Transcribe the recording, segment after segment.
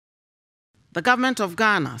The government of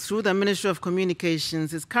Ghana, through the Ministry of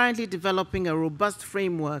Communications, is currently developing a robust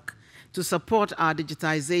framework to support our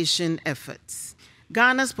digitization efforts.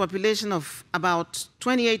 Ghana's population of about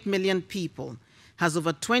 28 million people has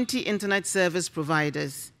over 20 internet service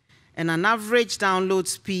providers and an average download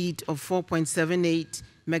speed of 4.78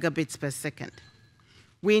 megabits per second.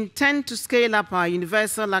 We intend to scale up our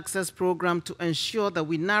universal access program to ensure that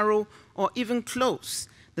we narrow or even close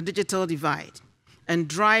the digital divide and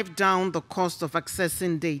drive down the cost of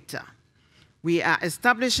accessing data. We are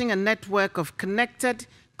establishing a network of connected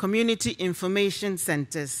community information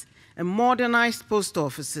centers and modernized post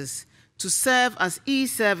offices to serve as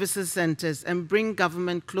e-services centers and bring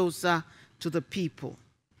government closer to the people.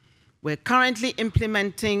 We're currently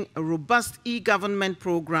implementing a robust e-government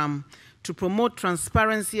program to promote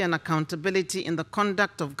transparency and accountability in the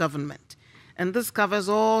conduct of government, and this covers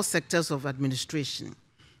all sectors of administration: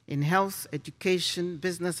 in health, education,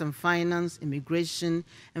 business and finance, immigration,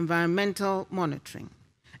 environmental monitoring.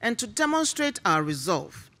 And to demonstrate our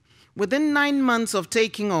resolve, within 9 months of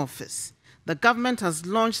taking office, the government has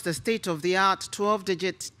launched the state-of-the-art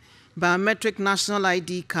 12-digit biometric national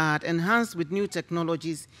ID card enhanced with new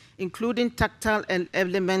technologies, including tactile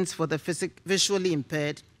elements for the visually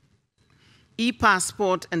impaired,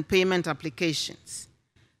 e-passport and payment applications.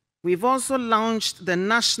 We've also launched the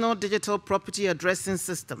National Digital Property Addressing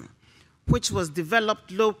System, which was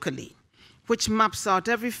developed locally, which maps out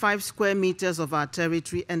every 5 square meters of our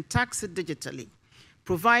territory and tags it digitally,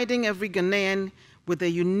 providing every Ghanaian with a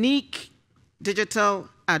unique digital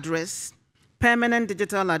address, permanent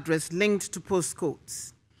digital address linked to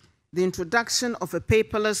postcodes. The introduction of a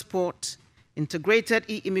paperless port, integrated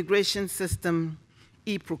e-immigration system,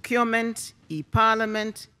 e-procurement,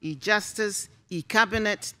 e-parliament, e-justice,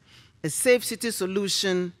 e-cabinet, a safe city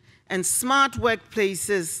solution, and smart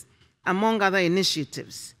workplaces, among other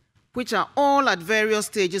initiatives, which are all at various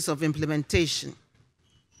stages of implementation.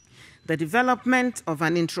 The development of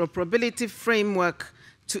an interoperability framework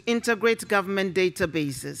to integrate government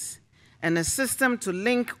databases and a system to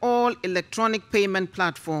link all electronic payment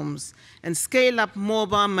platforms and scale up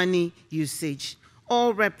mobile money usage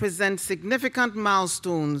all represent significant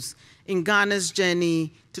milestones in Ghana's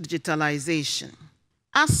journey to digitalization.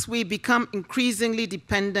 As we become increasingly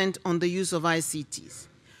dependent on the use of ICTs,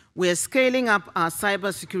 we are scaling up our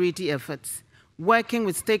cybersecurity efforts, working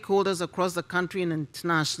with stakeholders across the country and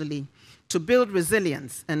internationally to build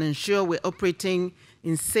resilience and ensure we're operating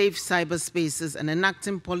in safe cyberspaces and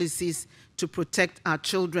enacting policies to protect our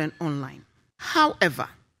children online. However,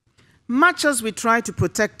 much as we try to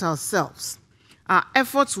protect ourselves, our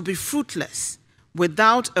efforts will be fruitless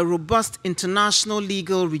without a robust international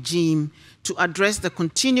legal regime to address the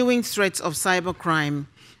continuing threats of cybercrime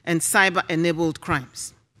and cyber-enabled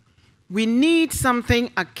crimes. We need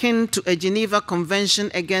something akin to a Geneva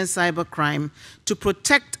Convention against cybercrime to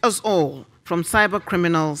protect us all from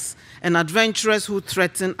cybercriminals and adventurers who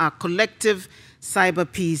threaten our collective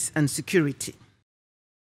cyber peace and security.